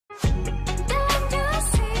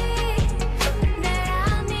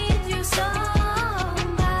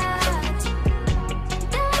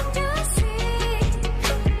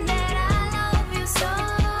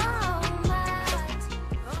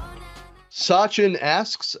Sachin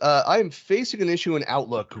asks, I am facing an issue in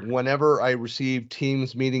Outlook whenever I receive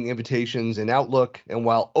Teams meeting invitations in Outlook, and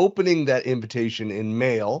while opening that invitation in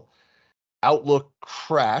Mail, Outlook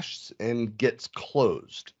crashes and gets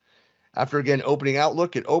closed. After again opening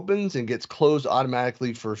Outlook, it opens and gets closed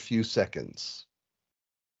automatically for a few seconds.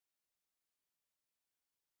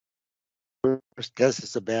 First guess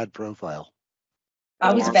it's a bad profile.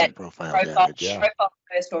 I was bad profile damage. Yeah. Profile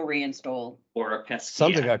first or reinstall. Or a pesky.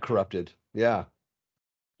 Something got corrupted. Yeah.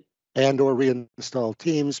 And or reinstall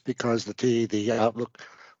Teams because the Outlook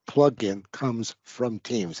plugin comes from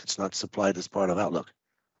Teams. It's not supplied as part of Outlook.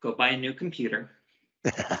 Go buy a new computer.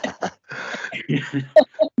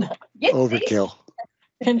 Overkill.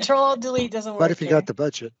 Control-Delete doesn't work. But if you got the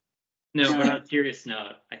budget. No, but on a serious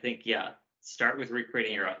note, I think, start with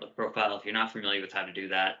recreating your Outlook profile. If you're not familiar with how to do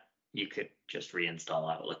that, you could just reinstall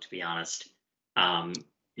Outlook, to be honest.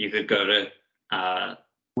 You could go to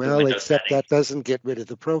well, except that doesn't get rid of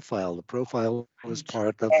the profile. The profile is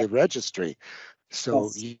part of the registry. So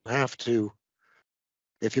you have to,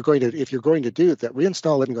 if you're going to do that,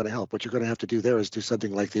 reinstall isn't going to help. What you're going to have to do there is do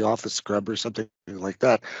something like the Office scrub or something like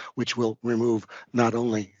that, which will remove not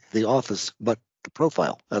only the Office, but the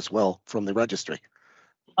profile as well from the registry.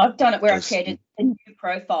 I've done it where I've created a new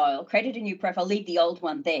profile, leave the old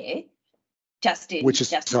one there. Which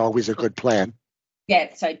is always a good plan.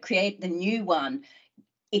 Yeah, so create the new one.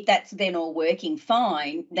 If that's then all working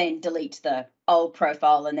fine, then delete the old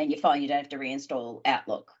profile, and then you find you don't have to reinstall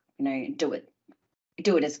Outlook. Do it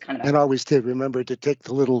as kind of. And always remember to take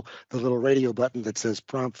the little radio button that says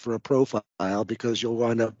prompt for a profile, because you'll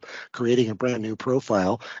wind up creating a brand new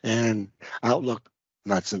profile, and Outlook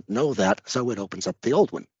doesn't know that, so it opens up the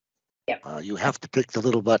old one. Yep. You have to click the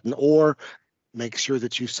little button, or make sure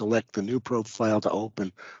that you select the new profile to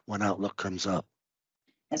open when Outlook comes up.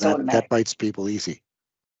 That bites people easy.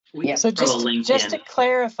 Yeah. So just to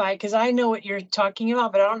clarify, because I know what you're talking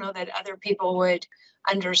about, but I don't know that other people would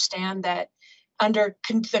understand that. Under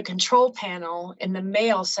the control panel in the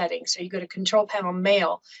mail settings, so you go to control panel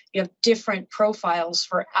mail, you have different profiles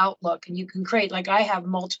for Outlook, and you can create, like I have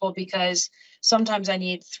multiple, because sometimes I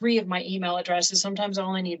need 3 of my email addresses, sometimes I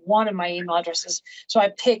only need 1 of my email addresses. So I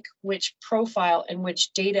pick which profile and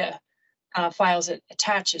which data files it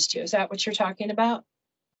attaches to. Is that what you're talking about?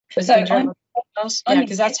 Yeah,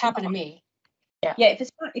 because that's happened to me. Yeah,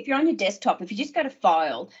 if you're on your desktop, if you just go to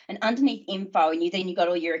File and underneath Info, and you've got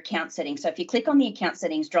all your account settings. So if you click on the account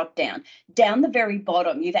settings drop down the very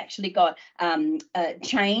bottom, you've actually got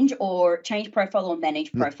change profile or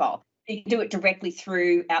manage profile. You can do it directly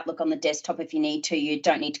through Outlook on the desktop if you need to. You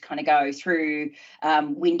don't need to kind of go through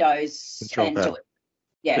Windows and do it.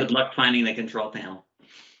 Yeah. Good luck finding the control panel.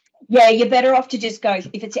 Yeah, you're better off to just go,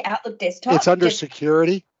 if it's your Outlook desktop. It's under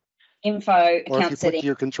security. Info, or if you put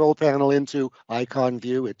your control panel into icon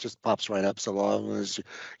view, it just pops right up, so long as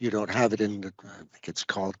you don't have it in, I think it's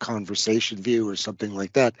called conversation view or something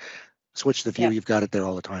like that. Switch the view, you've got it there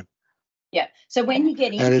all the time. Yeah, so when you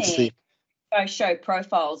get in there, go show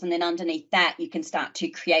profiles, and then underneath that, you can start to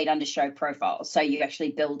create under show profiles. So you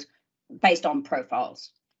actually build based on profiles.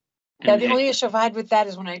 Yeah, the only issue I've had with that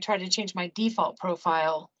is when I try to change my default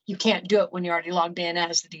profile, you can't do it when you're already logged in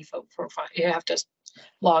as the default profile. You have to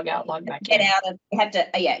log out, log back in. Get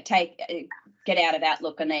out of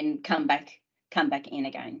Outlook and then come back in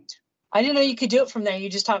again. I didn't know you could do it from there. You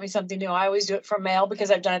just taught me something new. I always do it from mail because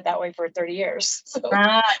I've done it that way for 30 years. So.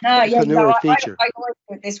 I always do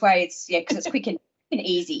it this way. It's because it's quick and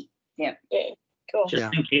easy. Yeah. Cool.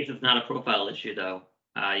 Just in case it's not a profile issue, though,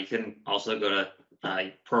 you can also go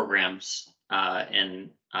to programs and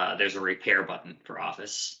there's a repair button for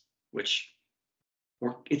Office, which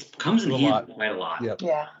it comes in handy quite a lot. Yep.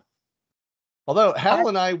 Yeah. Although Hal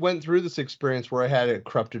and I went through this experience where I had a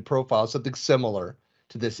corrupted profile, something similar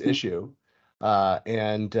to this issue,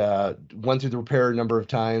 and went through the repair a number of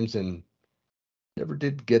times and never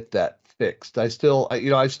did get that fixed. I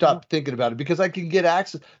stopped thinking about it because I can get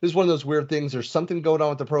access. This is one of those weird things. There's something going on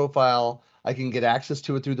with the profile. I can get access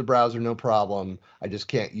to it through the browser, no problem. I just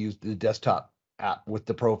can't use the desktop app with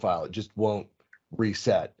the profile. It just won't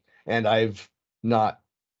reset. And I've not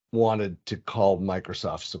wanted to call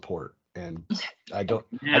Microsoft support, and I don't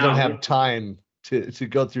have time to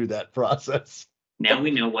go through that process. Now we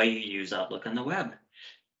know why you use Outlook on the web.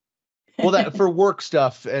 Well, that for work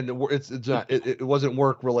stuff, and it wasn't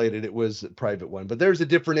work related. It was a private one, but there's a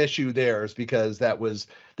different issue there, is because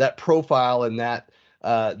that profile and that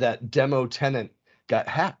demo tenant got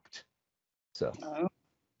hacked. So.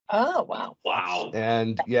 Oh, wow. Wow.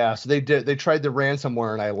 And so they tried the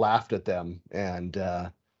ransomware, and I laughed at them, and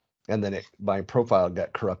then my profile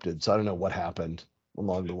got corrupted. So I don't know what happened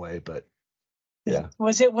along the way, but Yeah.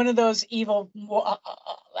 Was it one of those evil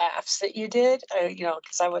laughs that you did?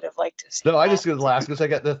 Because I would have liked to see. No, I just laughed because I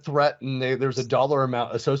got the threat and there's a dollar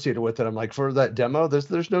amount associated with it. I'm like, for that demo,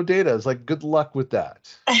 there's no data. It's like, good luck with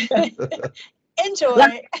that.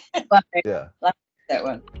 Enjoy. Yeah. That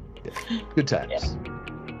one. Yeah. Good times. Yeah.